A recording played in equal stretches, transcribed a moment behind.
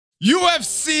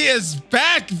UFC is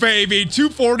back, baby.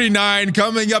 249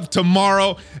 coming up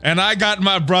tomorrow. And I got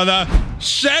my brother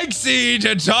Shanksy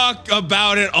to talk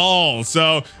about it all.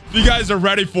 So if you guys are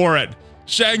ready for it,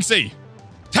 Shanksy,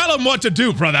 tell him what to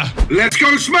do, brother. Let's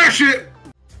go smash it.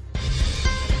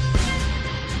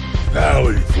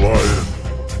 Alley flying.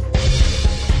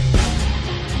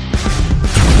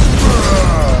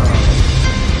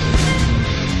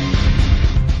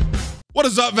 What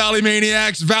is up, Valley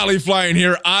Maniacs? Valley Flying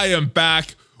here. I am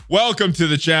back. Welcome to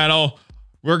the channel.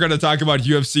 We're going to talk about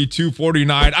UFC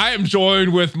 249. I am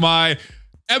joined with my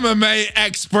MMA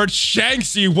expert,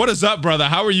 Shanksy. What is up, brother?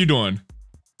 How are you doing?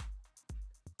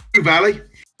 Hey, Valley.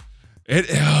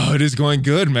 It is going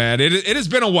good, man. It has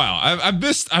been a while.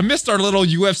 I missed our little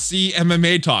UFC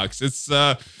MMA talks. It's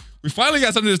we finally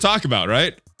got something to talk about,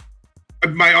 right?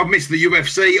 Mate, I've missed the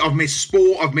UFC. I've missed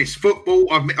sport. I've missed football.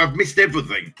 I've missed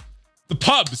everything. The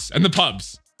pubs and the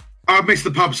pubs. I've missed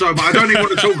the pub so much. I don't even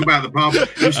want to talk about the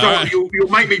pub. You'll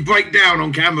make me break down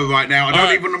on camera right now. I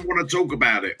don't even want to talk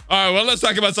about it. All right, well, let's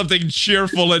talk about something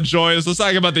cheerful and joyous. Let's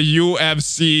talk about the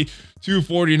UFC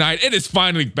 249. It is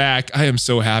finally back. I am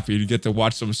so happy to get to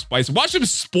watch some spice. Watch some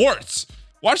sports.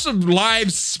 Watch some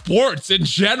live sports in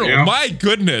general. Yeah. My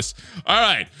goodness. All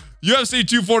right, UFC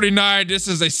 249. This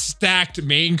is a stacked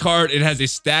main card. It has a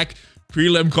stacked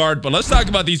prelim card, but let's talk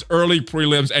about these early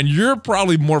prelims, and you're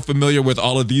probably more familiar with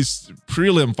all of these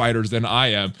prelim fighters than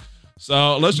I am.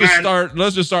 So let's just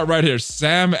start right here.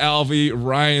 Sam Alvey,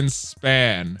 Ryan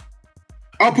Spann.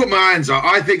 I'll put my hands up.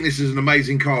 I think this is an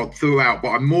amazing card throughout, but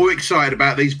I'm more excited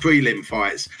about these prelim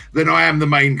fights than I am the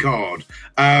main card.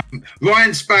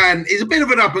 Ryan Spann is a bit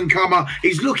of an up-and-comer.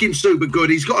 He's looking super good.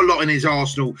 He's got a lot in his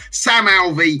arsenal. Sam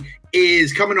Alvey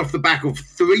is coming off the back of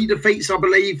 3 defeats, I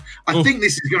believe. I think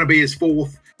this is going to be his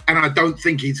 4th, and I don't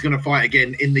think he's going to fight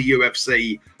again in the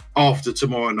UFC after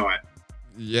tomorrow night.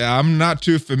 Yeah, I'm not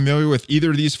too familiar with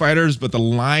either of these fighters, but the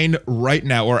line right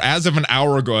now, or as of an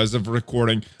hour ago, as of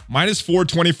recording, minus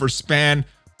 420 for Spann,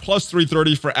 plus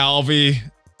 330 for Alvey.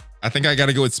 I think I got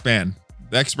to go with Spann.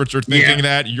 The experts are thinking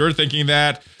that. You're thinking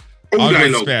that. I'll go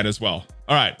with Spann as well.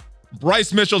 All right.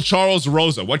 Bryce Mitchell, Charles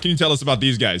Rosa. What can you tell us about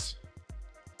these guys?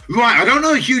 Right, I don't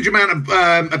know a huge amount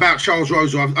about Charles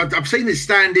Rosa. I've seen his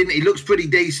standing. He looks pretty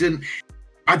decent.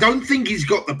 I don't think he's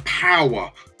got the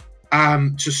power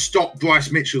to stop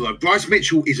Bryce Mitchell, though. Bryce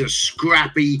Mitchell is a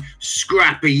scrappy,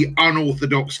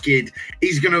 unorthodox kid.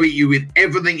 He's going to eat you with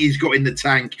everything he's got in the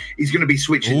tank. He's going to be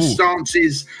switching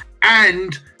stances,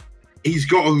 and he's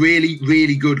got a really,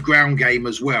 really good ground game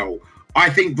as well. I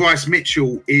think Bryce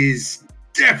Mitchell is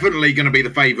definitely going to be the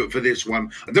favorite for this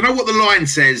one. I don't know what the line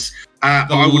says.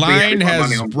 The line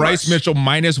has Bryce Mitchell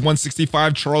minus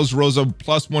 165, Charles Rosa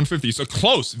plus 150. So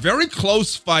close, very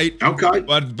close fight. Okay.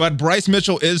 But Bryce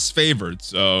Mitchell is favored.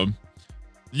 So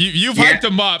you've hyped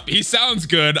him up. He sounds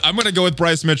good. I'm going to go with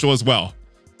Bryce Mitchell as well.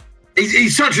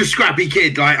 He's such a scrappy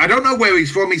kid. Like, I don't know where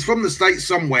he's from. He's from the States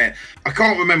somewhere. I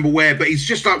can't remember where, but he's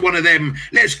just like one of them,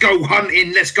 let's go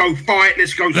hunting, let's go fight,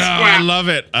 let's go scrap. I love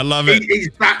it. I love it. He's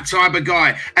that type of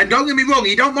guy. And don't get me wrong,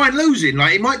 he don't mind losing.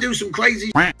 Like, he might do some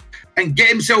crazy and get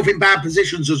himself in bad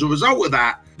positions as a result of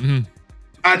that. And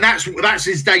that's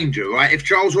his danger, right? If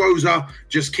Charles Rosa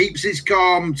just keeps his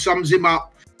calm, sums him up,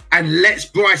 and lets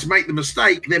Bryce make the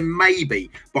mistake, then maybe.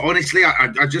 But honestly,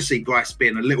 I just see Bryce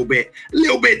being a little bit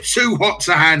too hot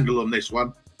to handle on this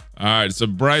one. All right, so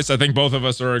Bryce, I think both of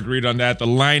us are agreed on that. The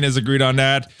line is agreed on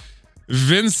that.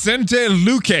 Vicente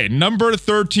Luque, number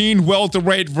 13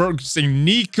 welterweight versus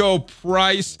Nico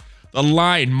Price. The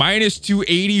line minus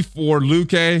 280 for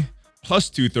Luque, plus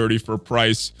 230 for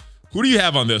Price. Who do you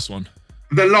have on this one?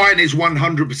 The line is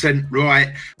 100%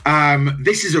 right.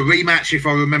 This is a rematch, if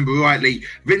I remember rightly.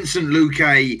 Vincent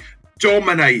Luque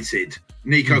dominated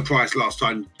Nico Price last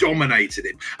time, dominated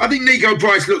him. I think Nico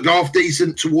Price looked half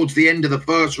decent towards the end of the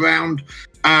first round,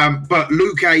 but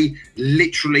Luque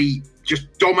literally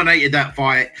just dominated that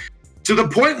fight to the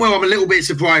point where I'm a little bit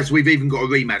surprised we've even got a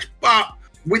rematch. But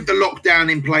with the lockdown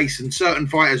in place and certain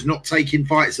fighters not taking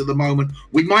fights at the moment,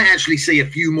 we might actually see a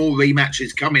few more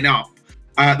rematches coming up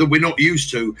that we're not used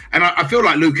to. And I feel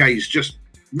like Luque is just,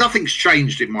 nothing's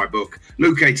changed in my book.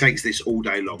 Luque takes this all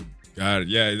day long. Got it.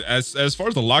 Yeah, as far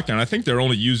as the lockdown, I think they're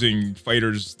only using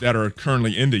fighters that are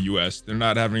currently in the U.S. They're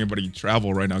not having anybody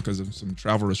travel right now because of some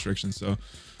travel restrictions. So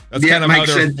that's kind of how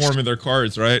they're forming their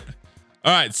cards, right?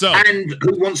 All right, so and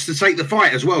who wants to take the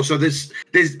fight as well? So there's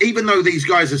even though these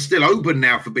guys are still open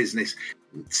now for business,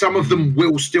 some of them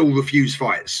will still refuse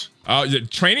fights.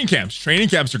 Training camps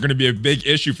are going to be a big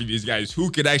issue for these guys. Who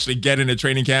could actually get in a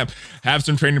training camp, have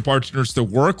some training partners to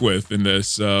work with in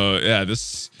this? Yeah,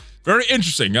 this very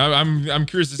interesting. I'm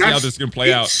curious to see how this is going to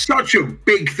play out. It's such a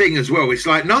big thing as well. It's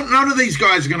like none of these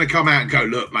guys are going to come out and go,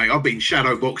 look, mate, I've been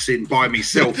shadow boxing by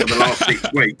myself for the last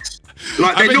 6 weeks.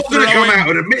 Like, they're not going to come out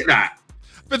and admit that.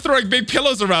 I've been throwing big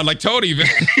pillows around like Tony, man.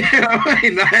 I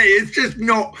mean, it's just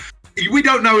not. We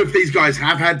don't know if these guys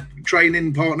have had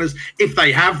training partners. If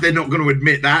they have, they're not going to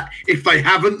admit that. If they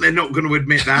haven't, they're not going to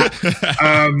admit that.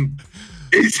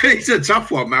 It's a tough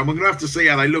one, man. We're going to have to see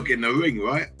how they look in the ring,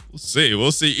 right?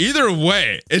 We'll see. Either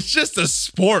way, it's just a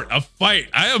sport, a fight.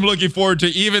 I am looking forward to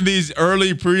even these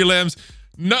early prelims.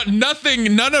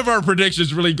 None of our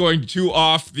predictions really going too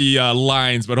off the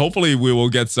lines, but hopefully we will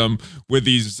get some with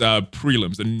these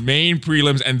prelims, the main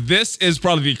prelims. And this is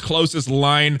probably the closest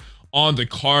line on the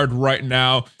card right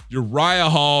now. Uriah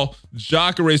Hall,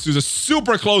 Jacare Souza,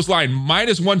 super close line,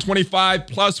 -125,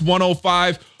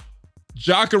 +105.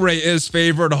 Jacare is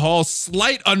favored. Hall,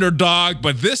 slight underdog,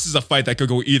 but this is a fight that could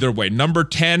go either way. Number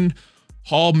 10,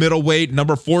 Hall, middleweight.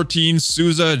 Number 14,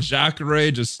 Souza.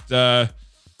 Jacare just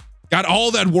got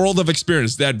all that world of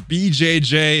experience, that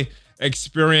BJJ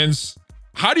experience.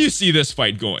 How do you see this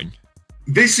fight going?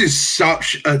 This is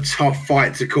such a tough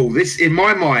fight to call. This, in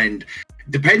my mind,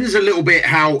 depends a little bit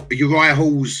how Uriah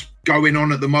Hall's going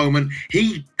on at the moment.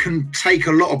 He can take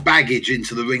a lot of baggage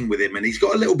into the ring with him, and he's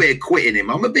got a little bit of quit in him.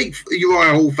 I'm a big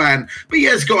Uriah Hall fan, but he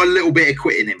has got a little bit of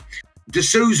quit in him.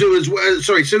 Souza as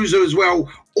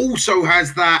well also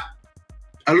has that,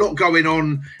 a lot going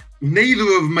on. Neither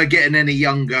of them are getting any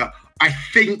younger. I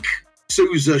think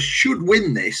Souza should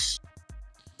win this,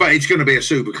 but it's going to be a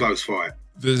super close fight.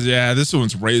 This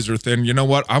one's razor thin. You know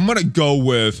what? I'm going to go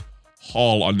with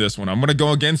Hall on this one. I'm going to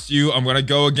go against you. I'm going to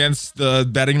go against the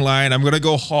betting line. I'm going to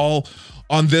go Hall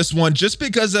on this one just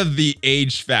because of the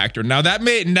age factor. Now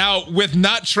with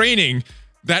not training,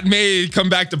 that may come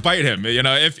back to bite him. You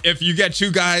know, if you get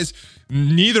two guys,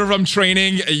 neither of them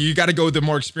training, you got to go with the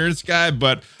more experienced guy.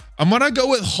 But I'm going to go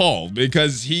with Hall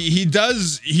because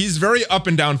he's very up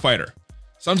and down fighter.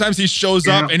 Sometimes he shows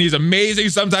up and he's amazing.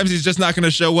 Sometimes he's just not going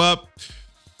to show up.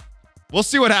 We'll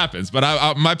see what happens,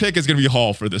 but my pick is going to be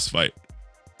Hall for this fight.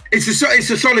 It's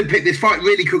a solid pick. This fight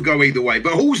really could go either way,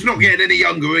 but Hall's not getting any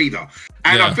younger either.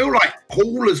 And I feel like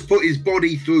Hall has put his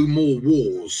body through more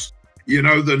wars, you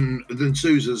know, than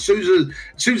Souza.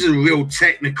 Souza's a real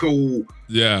technical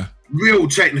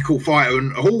fighter,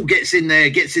 and Hall gets in there,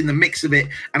 gets in the mix of it,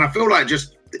 and I feel like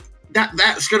just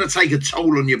that's going to take a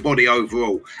toll on your body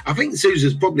overall. I think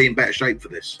Souza's probably in better shape for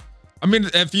this. I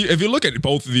mean, if you look at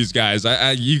both of these guys,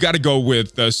 you got to go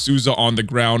with Souza on the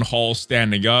ground, Hall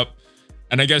standing up,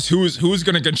 and I guess who's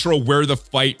going to control where the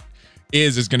fight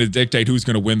is going to dictate who's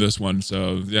going to win this one.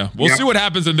 So yeah, we'll see what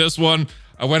happens in this one.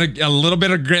 I went a little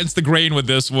bit against the grain with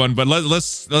this one, but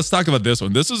let's talk about this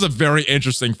one. This is a very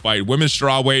interesting fight. Women's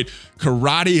strawweight,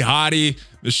 karate hottie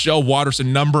Michelle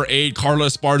Waterson, number 8, Carla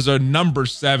Esparza, number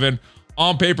 7.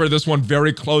 On paper, this one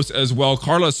very close as well.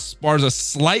 Carla Esparza,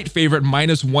 slight favorite,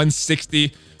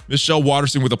 -160. Michelle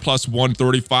Waterson with a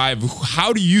 +135.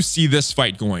 How do you see this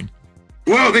fight going?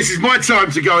 Well, this is my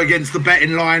time to go against the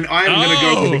betting line. I am going to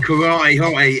go with the karate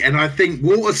hottie, and I think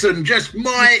Waterson just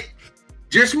might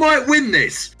win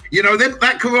this. You know,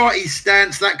 that karate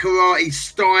stance, that karate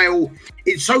style,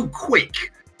 it's so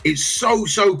quick. It's so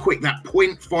quick, that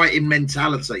point fighting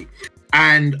mentality.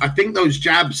 And I think those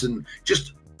jabs and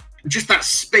just that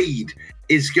speed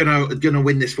is gonna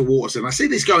win this for Waterson. I see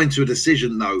this going to a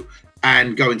decision though,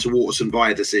 and going to Waterson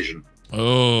via decision.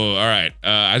 Oh, all right.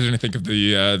 I didn't think of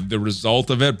the result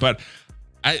of it, but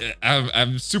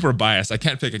I'm super biased. I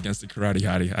can't pick against the karate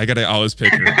hottie. I gotta always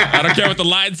pick her. I don't care what the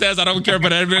line says. I don't care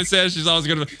what anyone says. She's always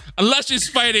gonna, unless she's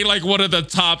fighting like one of the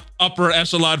top upper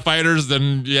echelon fighters.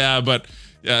 Then yeah, but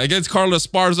yeah, against Carla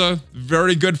Esparza,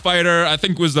 very good fighter. I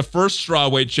think was the first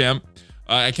strawweight champ.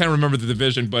 I can't remember the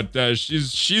division, but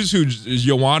she's who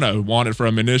Joanna wanted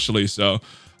from initially. So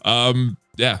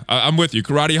yeah, I'm with you,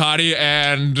 karate hottie,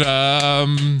 and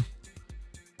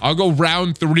I'll go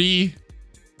round 3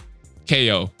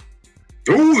 KO.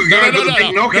 Ooh,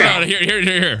 knockout. No,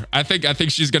 here. I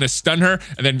think she's gonna stun her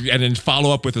and then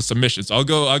follow up with a submission. So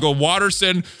I'll go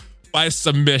Waterson by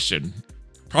submission.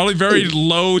 Probably very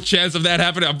low chance of that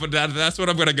happening, but that's what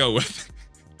I'm gonna go with.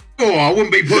 Oh, I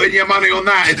wouldn't be putting your money on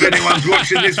that if anyone's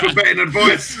watching this for betting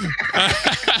advice.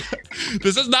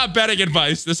 This is not betting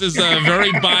advice. This is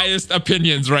very biased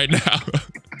opinions right now.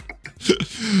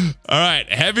 All right,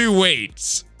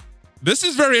 heavyweights. This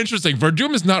is very interesting.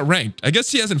 Verdum is not ranked. I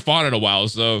guess he hasn't fought in a while,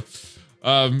 so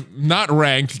not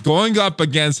ranked. Going up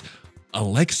against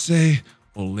Alexei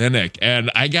Oleinik. And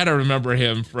I got to remember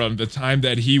him from the time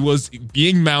that he was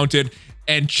being mounted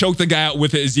and choke the guy out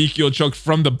with an Ezekiel choke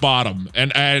from the bottom.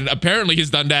 And apparently he's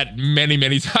done that many,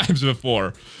 many times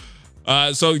before.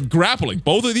 So grappling,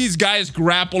 both of these guys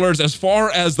grapplers. As far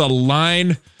as the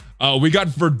line, we got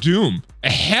Verdum, a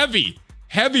heavy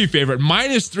favorite,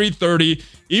 minus 330,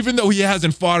 even though he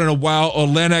hasn't fought in a while.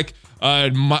 Olenek,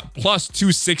 plus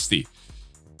 260.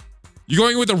 You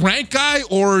going with the rank guy,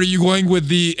 or are you going with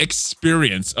the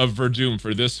experience of Verdum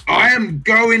for this fight? I am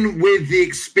going with the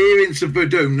experience of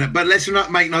Verdum, but let's not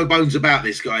make no bones about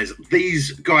this, guys.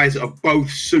 These guys are both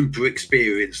super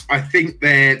experienced. I think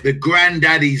they're the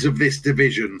granddaddies of this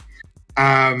division.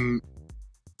 And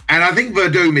I think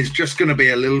Verdum is just going to be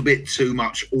a little bit too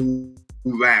much all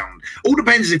round. All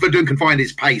depends if Verdum can find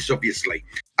his pace, obviously.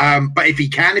 But if he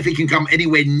can come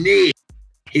anywhere near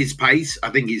his pace, I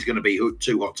think he's going to be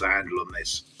too hot to handle on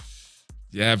this.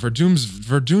 Yeah,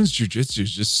 Verdum's jiu-jitsu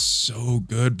is just so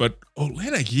good, but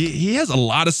Olenek, he has a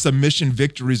lot of submission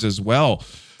victories as well.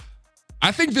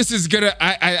 I think this is gonna.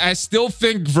 I still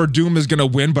think Verdum is gonna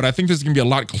win, but I think this is gonna be a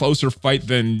lot closer fight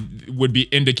than would be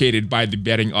indicated by the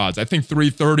betting odds. I think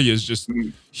 330 is just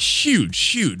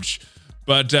huge.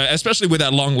 But especially with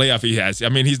that long layoff he has. I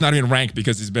mean, he's not even ranked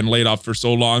because he's been laid off for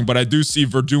so long. But I do see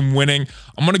Verdum winning.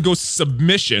 I'm going to go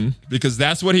submission because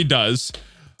that's what he does.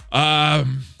 Let's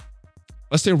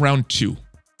say round 2.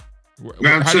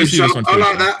 Round 2. So I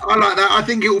like that. I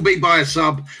think it will be by a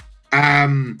sub.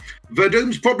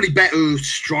 Verdum's probably better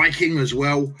striking as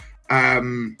well.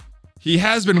 He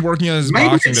has been working on his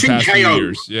boxing the past few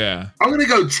years. Yeah. I'm going to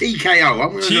go TKO.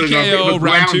 I'm going to go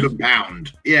round 2. And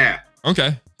pound. Yeah.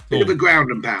 Okay. Cool. Bit of a ground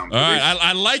and pound. All right,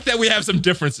 I like that we have some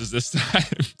differences this time.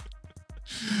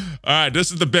 All right,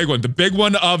 this is the big one. The big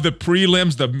one of the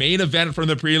prelims, the main event from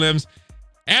the prelims.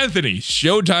 Anthony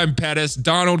Showtime Pettis,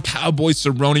 Donald Cowboy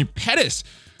Cerrone. Pettis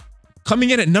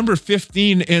coming in at number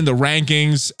 15 in the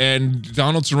rankings, and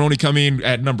Donald Cerrone coming in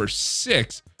at number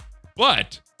 6.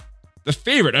 But the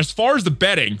favorite, as far as the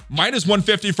betting, minus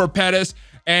 150 for Pettis,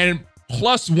 and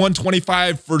plus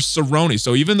 125 for Cerrone.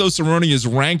 So even though Cerrone is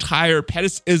ranked higher,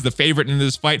 Pettis is the favorite in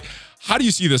this fight. How do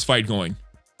you see this fight going?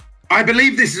 I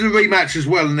believe this is a rematch as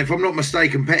well. And if I'm not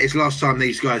mistaken, Pettis last time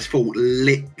these guys fought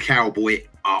lit Cowboy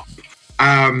up.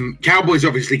 Cowboy's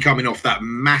obviously coming off that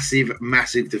massive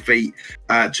defeat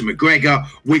to McGregor,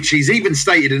 which he's even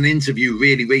stated in an interview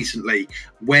really recently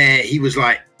where he was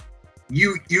like,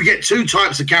 you get 2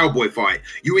 types of Cowboy fight.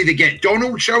 You either get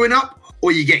Donald showing up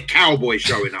or you get Cowboy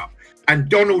showing up. And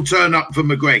Donald turned up for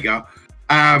McGregor.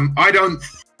 I don't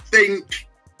think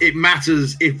it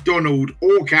matters if Donald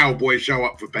or Cowboy show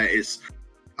up for Pettis.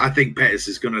 I think Pettis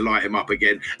is going to light him up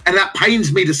again. And that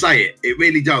pains me to say it. It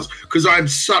really does. Because I'm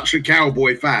such a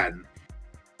Cowboy fan.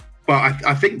 But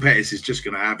I think Pettis is just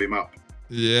going to have him up.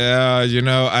 Yeah, you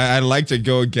know, I like to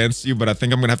go against you, but I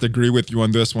think I'm going to have to agree with you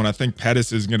on this one. I think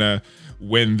Pettis is going to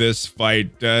win this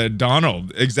fight.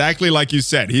 Donald, exactly like you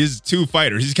said, he's 2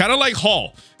 fighters. He's kind of like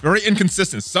Hall, very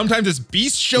inconsistent. Sometimes this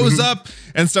beast shows up,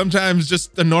 and sometimes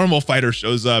just the normal fighter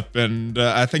shows up. And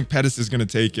I think Pettis is going to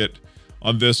take it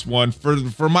on this one.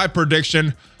 For my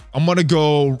prediction, I'm going to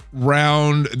go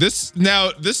round this.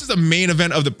 Now, this is the main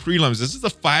event of the prelims. This is a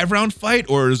 5-round fight,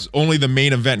 or is only the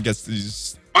main event gets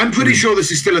these? I'm pretty sure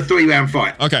this is still a 3-round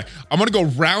fight. Okay, I'm going to go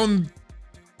round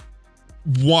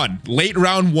 1, late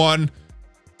round 1.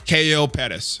 KO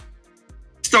Pettis.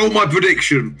 Stole my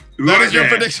prediction. That is your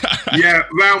prediction. Yeah,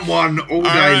 round 1 all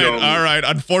day long. All right.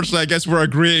 Unfortunately, I guess we're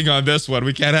agreeing on this one.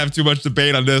 We can't have too much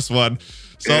debate on this one.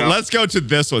 So let's go to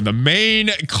this one. The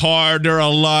main card. There are a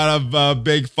lot of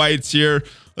big fights here.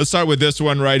 Let's start with this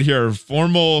one right here.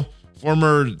 Former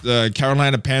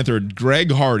Carolina Panther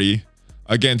Greg Hardy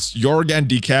against Yorgan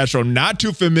De Castro. Not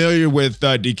too familiar with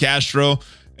De Castro.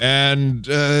 And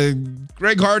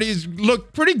Greg Hardy's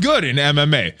looked pretty good in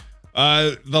MMA.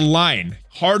 The line,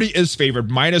 Hardy is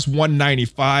favored, minus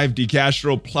 195, De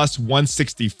Castro plus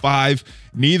 165.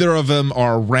 Neither of them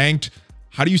are ranked.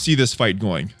 How do you see this fight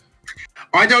going?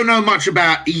 I don't know much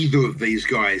about either of these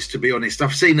guys, to be honest.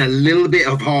 I've seen a little bit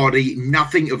of Hardy,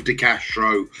 nothing of De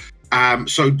Castro.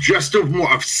 So just of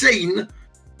what I've seen,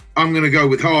 I'm going to go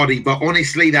with Hardy. But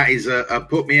honestly, that is a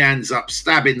put me hands up,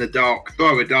 stab in the dark,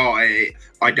 throw a dart at it.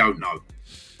 I don't know.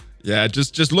 Yeah,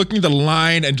 just looking at the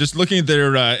line and just looking at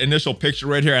their initial picture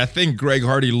right here, I think Greg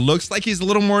Hardy looks like he's a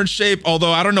little more in shape,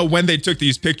 although I don't know when they took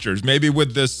these pictures. Maybe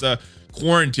with this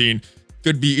quarantine,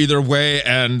 could be either way.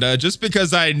 And just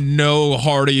because I know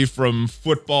Hardy from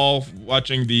football,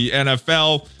 watching the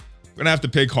NFL, I'm going to have to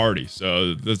pick Hardy.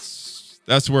 So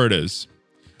that's where it is.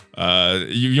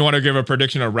 You want to give a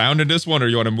prediction around in this one, or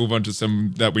you want to move on to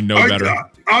some that we know better?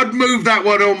 I'd move that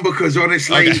one on because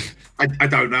honestly, okay. I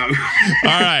don't know.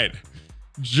 All right.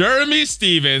 Jeremy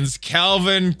Stephens,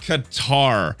 Calvin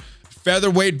Kattar.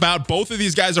 Featherweight bout. Both of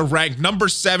these guys are ranked number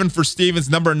 7 for Stephens,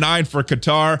 number 9 for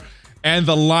Kattar. And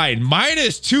the line,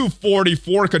 minus 240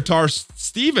 for Kattar.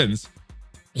 Stephens,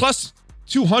 plus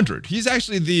 200. He's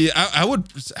actually the, I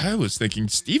was thinking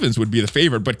Stephens would be the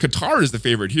favorite, but Kattar is the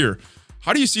favorite here.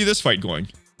 How do you see this fight going?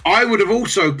 I would have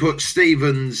also put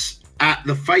Stephens at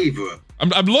the favorite.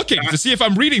 I'm looking to see if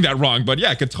I'm reading that wrong, but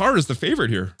yeah, Kattar is the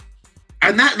favorite here.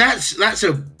 And that's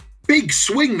a big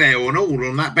swing there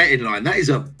on that betting line. That is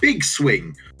a big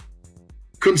swing,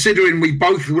 considering we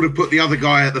both would have put the other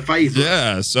guy at the favorite.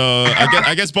 Yeah, so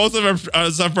I guess both of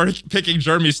us are picking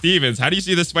Jeremy Stephens. How do you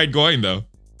see this fight going, though?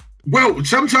 Well,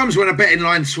 sometimes when a betting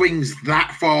line swings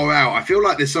that far out, I feel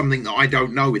like there's something that I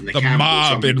don't know in the camp.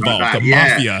 Mob involved, like the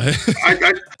mafia.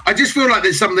 I just feel like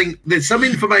there's some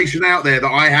information out there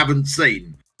that I haven't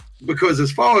seen. Because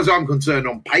as far as I'm concerned,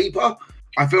 on paper,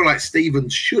 I feel like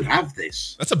Stephens should have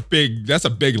this. That's a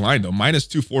big line though. Minus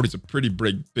 240 is a pretty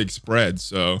big spread.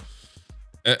 So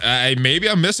maybe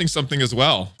I'm missing something as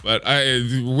well. But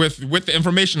with the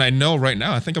information I know right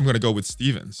now, I think I'm going to go with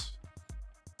Stephens.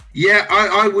 Yeah,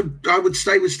 I would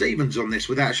stay with Stephens on this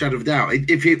without a shadow of a doubt.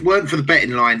 If it weren't for the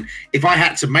betting line, if I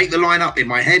had to make the line up in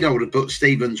my head, I would have put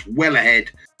Stephens well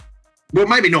ahead. Well,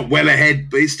 maybe not well ahead,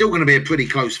 but it's still going to be a pretty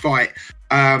close fight.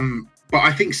 But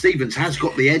I think Stephens has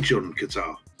got the edge on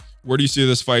Kattar. Where do you see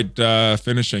this fight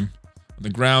finishing? On the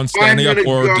ground, standing up,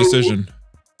 or decision?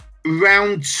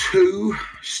 Round 2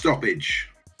 stoppage.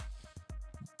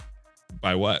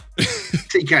 By what?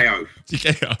 TKO.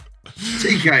 TKO.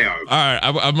 TKO. All right,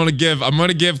 I'm gonna give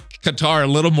Kattar a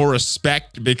little more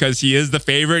respect because he is the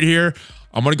favorite here.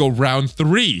 I'm gonna go round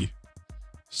 3,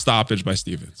 stoppage by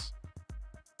Stephens.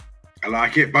 I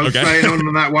like it. Both staying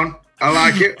on that one. I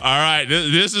like it. All right,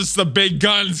 this is the big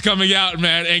guns coming out,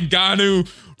 man. Ngannou,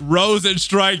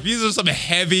 Rosenstrike. These are some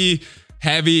heavy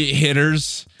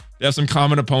hitters. They have some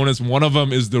common opponents. One of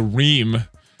them is the Reem,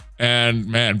 and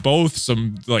man, both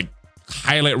some like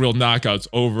highlight reel knockouts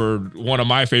over one of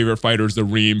my favorite fighters, the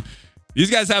Reem.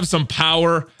 These guys have some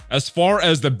power. As far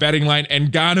as the betting line,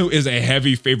 Ngannou is a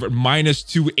heavy favorite, minus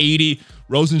 280.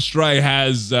 Rosenstrike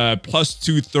has plus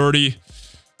 230.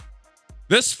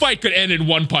 This fight could end in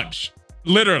one punch.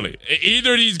 Literally.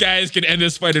 Either of these guys can end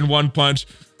this fight in one punch.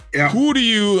 Yeah. How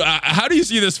do you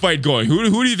see this fight going? Who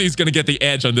do you think is going to get the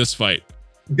edge on this fight?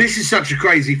 This is such a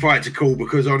crazy fight to call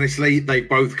because honestly, they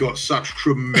both got such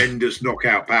tremendous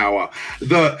knockout power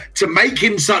that to make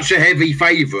him such a heavy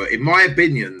favorite, in my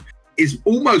opinion, is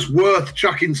almost worth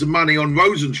chucking some money on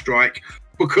Rosenstrike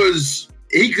because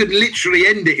he could literally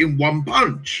end it in one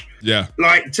punch. Yeah.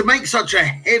 Like, to make such a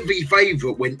heavy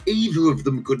favorite when either of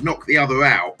them could knock the other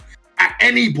out at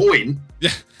any point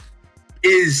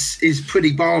is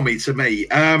pretty balmy to me.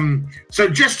 So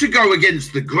just to go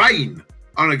against the grain,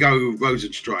 I'm going to go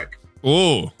Rosenstrike.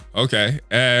 Oh, okay.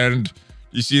 And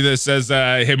you see this as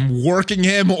him working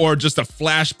him or just a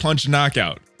flash punch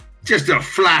knockout? Just a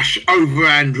flash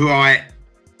overhand right.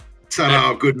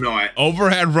 Ta-da, good night.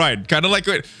 Overhand right. Kind of like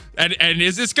what... And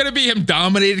is this going to be him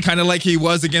dominated kind of like he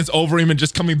was against Overeem and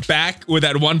just coming back with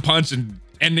that one punch and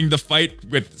ending the fight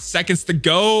with seconds to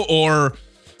go or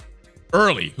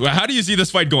early? How do you see this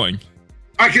fight going?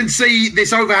 I can see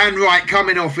this overhand right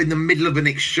coming off in the middle of an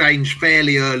exchange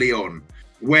fairly early on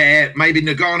where maybe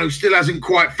Ngannou still hasn't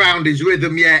quite found his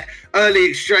rhythm yet. Early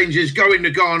exchanges going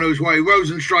Ngannou's way.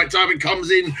 Rosenstrike time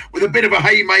comes in with a bit of a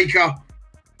haymaker.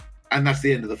 And that's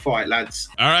the end of the fight, lads.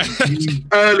 All right.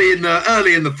 early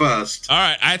in the first. All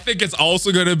right. I think it's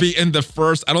also going to be in the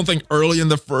first. I don't think early in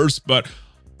the first, but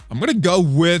I'm going to go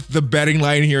with the betting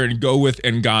line here and go with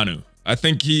Ngannou. I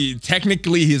think he's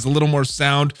a little more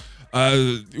sound.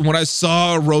 When I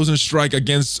saw Rosenstrike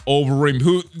against Overeem,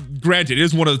 who granted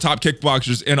is one of the top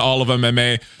kickboxers in all of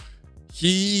MMA,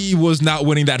 he was not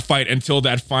winning that fight until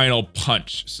that final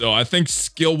punch. So I think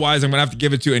skill-wise, I'm going to have to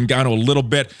give it to Ngannou a little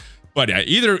bit. But yeah,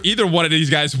 either one of these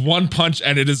guys, one punch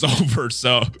and it is over.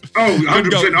 So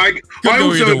 100%. I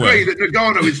also agree that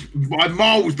Ngannou is by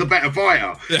miles the better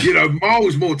fighter. Yeah. You know,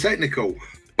 miles more technical.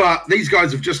 But these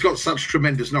guys have just got such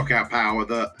tremendous knockout power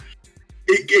that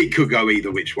it could go either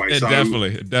which way. It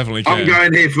definitely can. I'm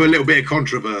going here for a little bit of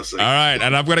controversy. All right,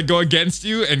 and I'm gonna go against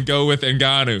you and go with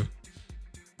Ngannou.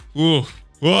 Ooh,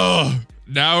 whoa!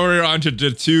 Now we're on to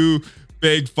the 2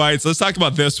 big fights. Let's talk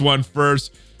about this one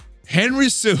first. Henry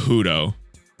Cejudo,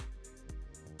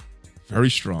 very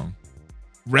strong,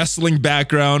 wrestling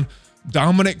background.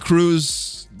 Dominick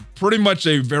Cruz, pretty much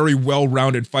a very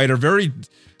well-rounded fighter, very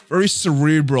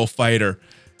cerebral fighter.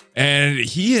 And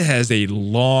he has a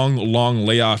long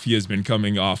layoff he has been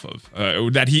coming off of,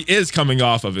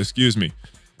 excuse me.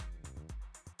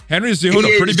 Henry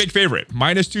Cejudo, pretty big favorite.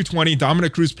 -220.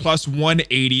 Dominick Cruz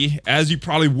 +180, as you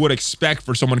probably would expect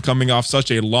for someone coming off such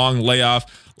a long layoff.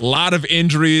 A lot of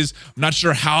injuries. I'm not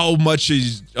sure how much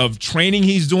of training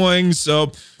he's doing.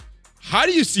 So how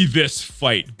do you see this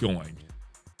fight going?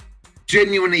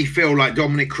 Genuinely feel like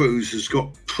Dominick Cruz has got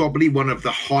probably one of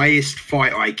the highest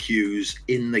fight IQs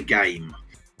in the game.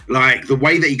 Like the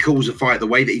way that he calls a fight, the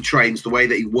way that he trains, the way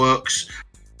that he works.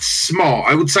 Smart.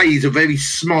 I would say he's a very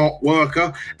smart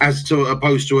worker as to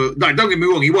opposed to don't get me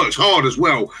wrong, he works hard as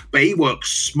well, but he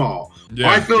works smart. Yeah.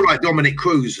 I feel like Dominick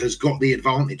Cruz has got the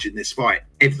advantage in this fight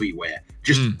everywhere,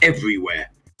 just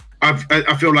everywhere.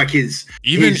 I feel like his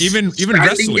even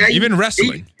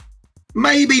wrestling.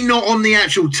 Maybe not on the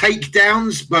actual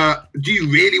takedowns, but do you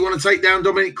really want to take down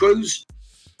Dominick Cruz?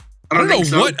 I don't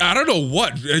know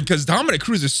what, because Dominick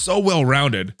Cruz is so well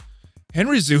rounded.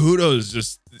 Henry Cejudo is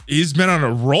just, he's been on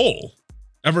a roll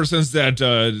ever since that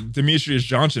Demetrius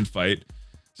Johnson fight.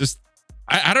 Just,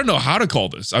 I don't know how to call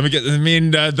this. I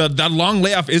mean, that long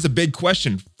layoff is a big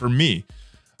question for me.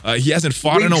 He hasn't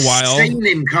fought in a while. We've seen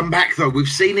him come back, though. We've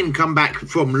seen him come back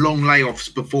from long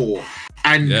layoffs before.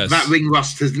 And that ring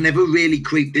rust has never really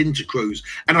creeped into Cruz.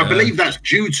 And I believe that's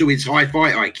due to his high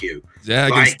fight IQ. Yeah,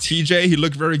 against TJ, he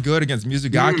looked very good. Against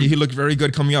Mizugaki, he looked very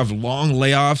good coming off long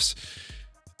layoffs.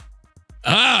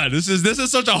 This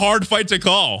is such a hard fight to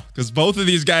call because both of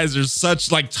these guys are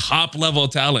such like top level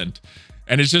talent.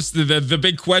 And it's just the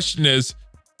big question is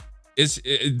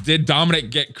did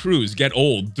Dominick Cruz get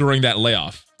old during that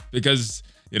layoff? Because,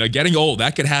 you know, getting old,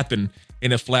 that could happen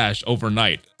in a flash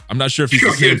overnight. I'm not sure if he's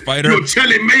the same fighter. You're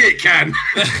telling me it can.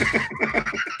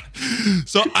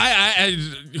 So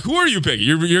who are you picking?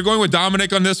 You're going with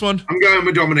Dominick on this one? I'm going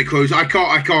with Dominick Cruz. I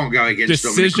can't go against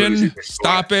decision,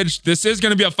 stoppage. This is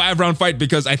going to be a 5-round fight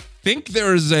because I think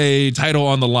there's a title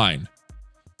on the line.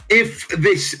 If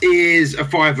this is a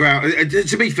 5-round,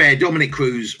 to be fair, Dominick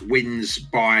Cruz wins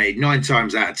by 9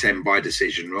 times out of 10 by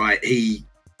decision, right?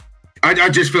 I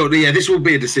just feel, this will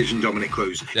be a decision, Dominick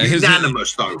Cruz. Yeah,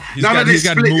 unanimous, though. None of this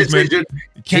split decision.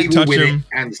 He can't touch him.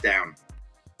 Hands down.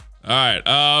 All right.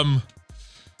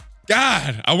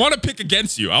 God, I want to pick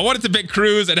against you. I wanted to pick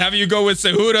Cruz and have you go with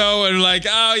Cejudo and like,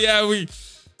 oh yeah,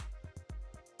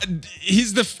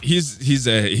 he's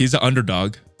an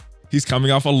underdog. He's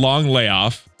coming off a long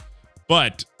layoff,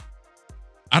 but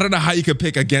I don't know how you could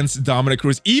pick against Dominick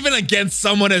Cruz, even against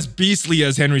someone as beastly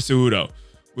as Henry Cejudo.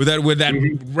 With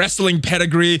that wrestling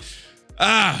pedigree,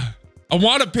 I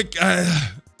want to pick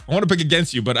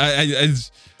against you, but I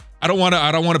don't want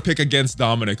to pick against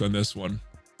Dominick on this one.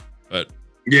 But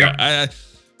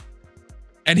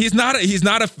and he's not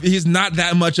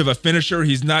that much of a finisher.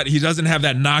 He doesn't have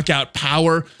that knockout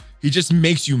power. He just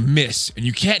makes you miss, and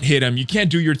you can't hit him. You can't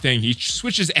do your thing. He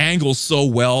switches angles so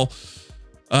well.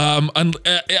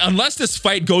 Unless this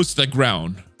fight goes to the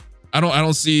ground, I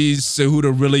don't see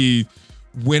Cejudo really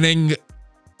winning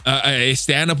a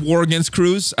stand-up war against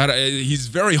Cruz. He's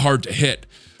very hard to hit.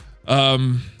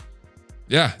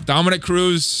 Dominick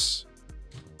Cruz,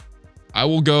 I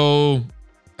will go.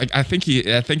 I think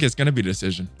it's gonna be a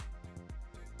decision.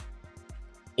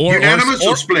 Unanimous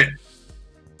or split?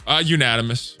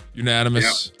 Unanimous. Yeah.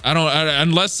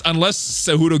 Unless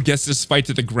Cejudo gets this fight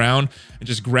to the ground and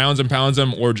just grounds and pounds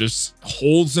him or just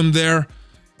holds him there,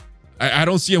 I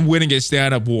don't see him winning a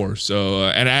stand-up war. So,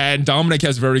 and Dominick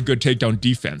has very good takedown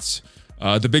defense.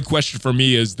 The big question for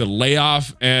me is the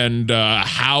layoff and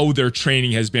how their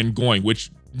training has been going,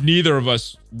 which neither of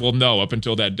us will know up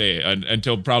until that day,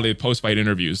 until probably post-fight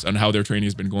interviews on how their training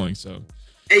has been going. So,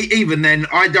 even then,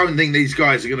 I don't think these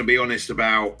guys are going to be honest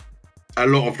about a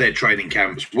lot of their training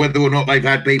camps, whether or not they've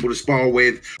had people to spar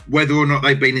with, whether or not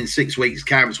they've been in 6 weeks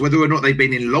camps, whether or not they've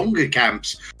been in longer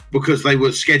camps because they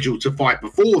were scheduled to fight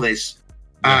before this.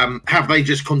 Have they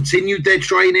just continued their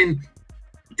training?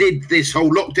 Did this whole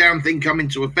lockdown thing come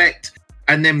into effect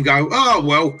and then go, oh,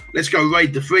 well, let's go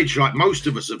raid the fridge like most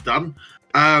of us have done?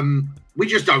 We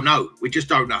just don't know.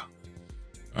 All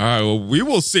right, well, we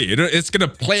will see. It's going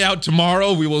to play out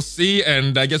tomorrow. We will see,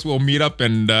 and I guess we'll meet up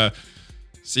and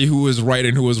see who is right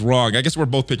and who is wrong. I guess we're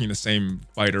both picking the same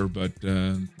fighter, but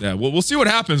we'll see what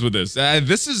happens with this.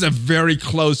 This is a very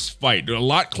close fight, a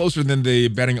lot closer than the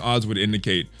betting odds would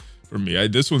indicate for me.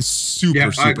 This one's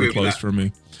super close for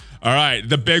me. All right,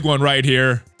 the big one right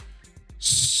here.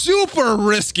 Super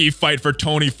risky fight for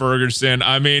Tony Ferguson.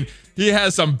 I mean, he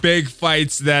has some big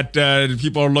fights that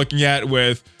people are looking at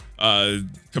with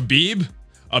Khabib,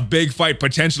 a big fight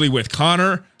potentially with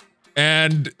Conor,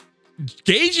 and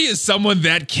Gaethje is someone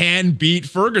that can beat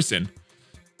Ferguson.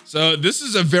 So this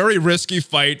is a very risky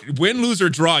fight. Win, lose, or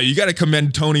draw. You got to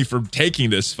commend Tony for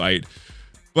taking this fight.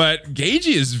 But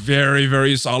Gaethje is very,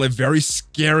 very solid, very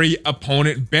scary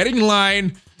opponent. Betting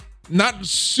line, not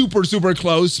super, super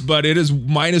close, but it is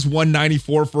minus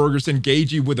 194 Ferguson.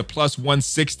 Gaethje with a plus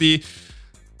 160.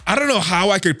 I don't know how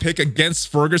I could pick against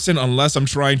Ferguson unless I'm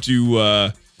trying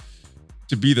to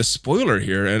be the spoiler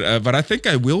here. But I think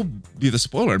I will be the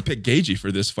spoiler and pick Gaethje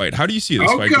for this fight. How do you see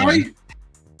this fight going?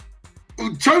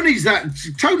 Well, Tony's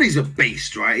a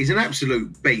beast, right? He's an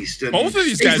absolute beast. And both of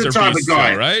these guys are beasts,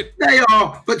 though, right? They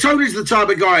are, but Tony's the type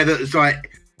of guy that's like,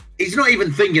 he's not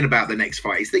even thinking about the next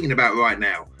fight. He's thinking about right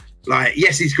now. Like,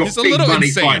 yes, he's got big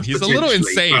money fights. He's a little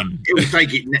insane. He'll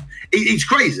take it. He's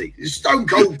crazy. He's stone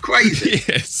cold crazy.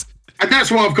 Yes. And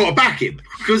that's why I've got to back him,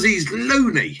 because he's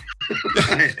loony.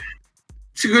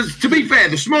 Because to be fair,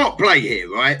 the smart play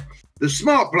here, right? The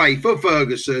smart play for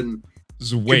Ferguson.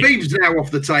 Khabib's now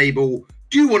off the table.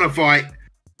 Do you want to fight?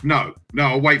 No,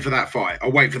 I'll wait for that fight.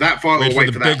 I'll wait for that fight. I'll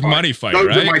wait for that big money fight. Those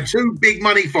right? are my two big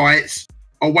money fights.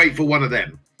 I'll wait for one of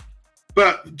them.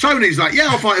 But Tony's like, yeah,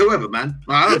 I'll fight whoever, man.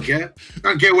 Like, I don't care. I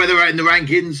don't care where they're at in the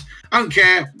rankings. I don't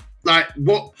care like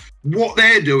what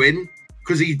they're doing,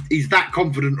 because he's that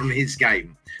confident on his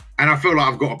game. And I feel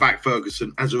like I've got to back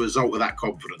Ferguson as a result of that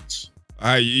confidence.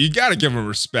 You got to give him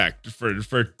respect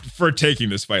for taking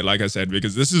this fight, like I said,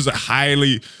 because this is a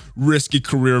highly risky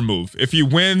career move. If he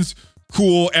wins,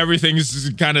 cool,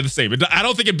 everything's kind of the same. I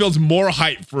don't think it builds more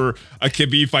hype for a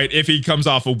Khabib fight if he comes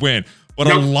off a win. But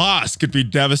a loss could be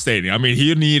devastating. I mean,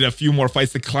 he'd need a few more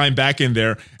fights to climb back in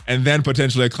there, and then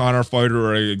potentially a Conor fight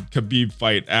or a Khabib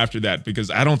fight after that, because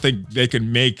I don't think they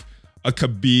can make a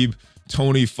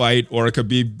Khabib-Tony fight or a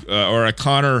Khabib or a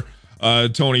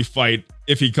Conor-Tony fight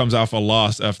if he comes off a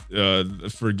loss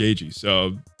for Gaethje.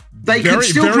 So they could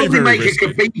still probably make a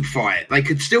Khabib fight. They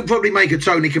could still probably make a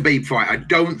Tony Khabib fight. I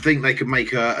don't think they could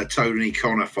make a Tony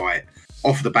Conor fight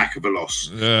off the back of a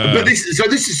loss. But this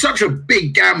is such a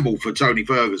big gamble for Tony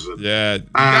Ferguson. Yeah, you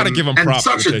gotta give him props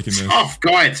for taking this. Such a tough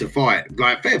guy to fight.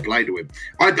 Like, fair play to him.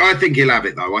 I think he'll have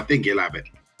it, though. I think he'll have it.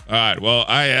 All right. Well,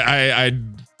 I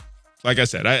like I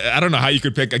said, I don't know how you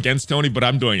could pick against Tony, but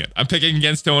I'm doing it. I'm picking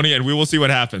against Tony, and we will see what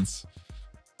happens.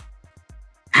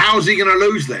 How's he gonna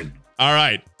lose then? All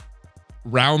right.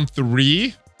 Round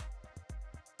 3.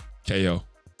 KO.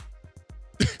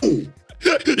 Ooh.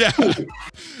 Yeah.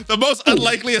 The most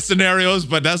unlikely of scenarios,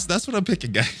 but that's what I'm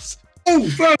picking, guys. Oh,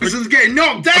 Ferguson's getting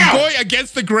knocked out. I'm going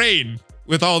against the grain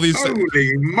with all these.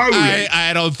 Holy moly.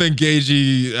 I don't think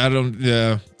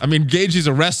Gaethje, I mean, Gaethje's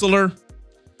a wrestler.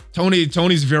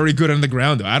 Tony's very good on the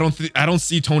ground, though. I don't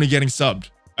see Tony getting subbed.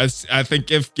 I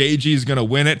think if Gaethje is gonna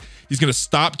win it, he's gonna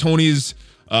stop Tony's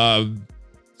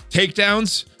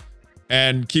takedowns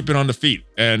and keep it on the feet.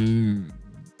 And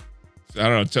I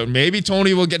don't know. Maybe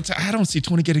Tony will get. I don't see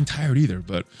Tony getting tired either.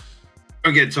 But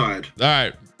don't get tired. All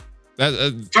right.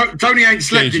 Tony ain't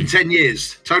slept in 10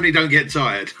 years. Tony don't get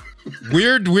tired.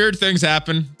 Weird things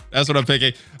happen. That's what I'm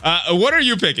picking. What are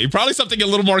you picking? Probably something a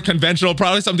little more conventional.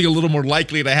 Probably something a little more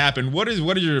likely to happen. What are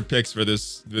your picks for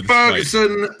this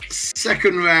Ferguson fight?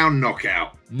 Second round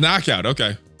knockout. Knockout.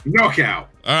 Okay. Knockout.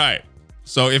 All right.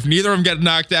 So if neither of them get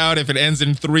knocked out, if it ends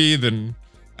in 3, then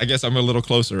I guess I'm a little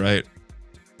closer, right?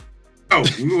 Oh,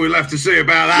 we'll have to see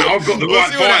about that. I've got the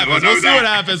right fight. We'll see what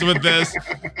happens with this.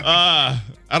 I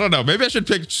don't know. Maybe I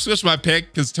should switch my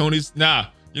pick because Tony's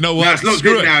You know what? No, it's locked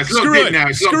in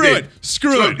now. Screw it.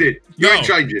 You ain't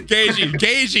changing.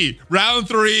 Gaethje, round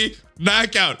 3,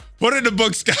 knockout. Put it in the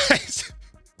books, guys.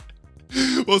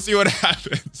 We'll see what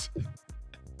happens.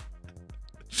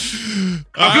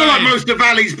 I feel like most of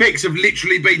Valley's picks have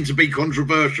literally been to be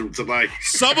controversial today.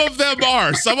 Some of them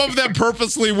are. Some of them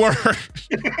purposely were.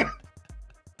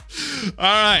 All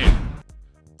right.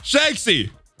 Shanksy,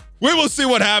 we will see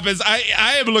what happens.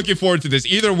 I am looking forward to this.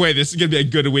 Either way, this is going to be a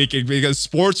good weekend because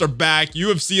sports are back.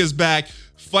 UFC is back.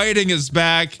 Fighting is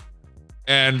back.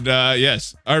 And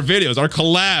yes, our videos, our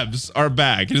collabs are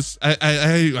back.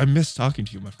 I miss talking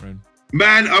to you, my friend.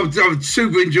 Man, I've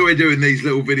super enjoy doing these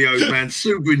little videos, man.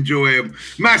 Super enjoy them.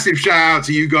 Massive shout out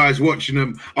to you guys watching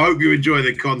them. I hope you enjoy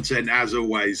the content as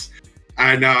always.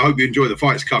 And I hope you enjoy the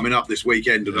fights coming up this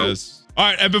weekend and all. All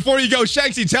right, and before you go,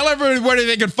 Shanksy, tell everyone where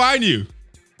they can find you.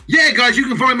 Yeah, guys, you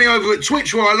can find me over at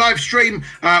Twitch where I live stream,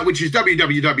 which is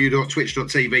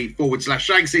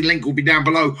www.twitch.tv/Shanksy. Link will be down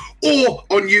below. Or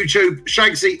on YouTube,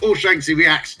 Shanksy or Shanksy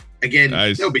Reacts. Again,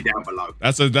 they'll be down below.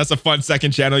 That's a fun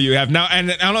second channel you have now.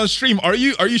 And on the stream, are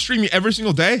you streaming every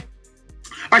single day?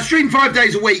 I stream 5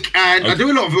 days a week, and I do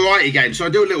a lot of variety games. So I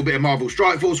do a little bit of Marvel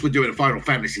Strike Force. We're doing a Final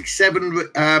Fantasy VII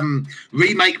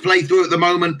remake playthrough at the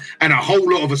moment, and a whole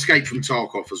lot of Escape from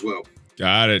Tarkov as well.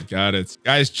 Got it.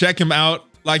 Guys, check him out.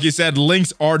 Like you said,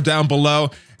 links are down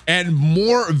below. and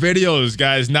more videos,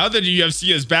 guys. Now that the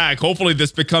UFC is back, hopefully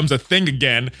this becomes a thing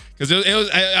again, because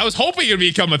I was hoping it'd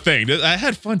become a thing. I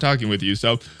had fun talking with you.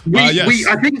 So yes.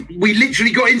 I think we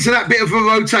literally got into that bit of a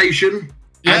rotation.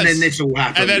 Yes. And then this all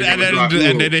happened.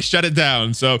 And then they shut it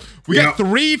down. So we got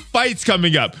 3 fights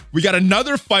coming up. We got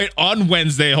another fight on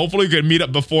Wednesday. Hopefully we can meet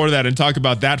up before that and talk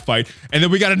about that fight. And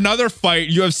then we got another fight,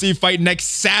 UFC fight next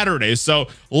Saturday. So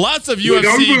lots of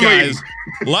UFC, guys.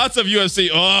 Lots of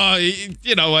UFC. Oh,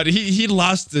 you know what? He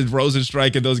lost to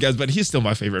Rosenstrike and those guys, but he's still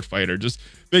my favorite fighter just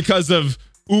because of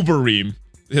Uberim,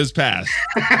 his past.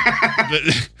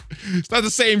 It's not the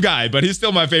same guy, but he's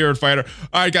still my favorite fighter.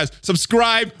 All right, guys,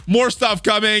 subscribe. More stuff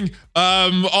coming.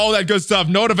 All that good stuff.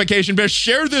 Notification bell.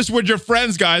 Share this with your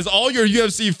friends, guys. All your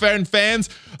UFC fans.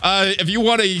 If you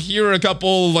want to hear a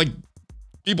couple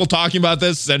people talking about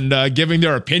this and giving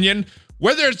their opinion,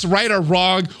 whether it's right or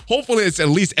wrong, hopefully it's at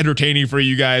least entertaining for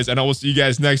you guys. And I will see you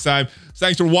guys next time.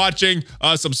 Thanks for watching.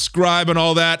 Subscribe and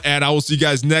all that. And I will see you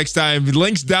guys next time.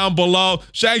 Links down below.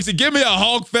 Shanksy, give me a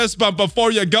Hulk fist bump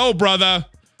before you go, brother.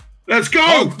 Let's go.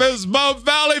 Hulk fist bump,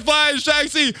 Valley Flying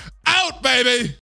Shanksy, out, baby.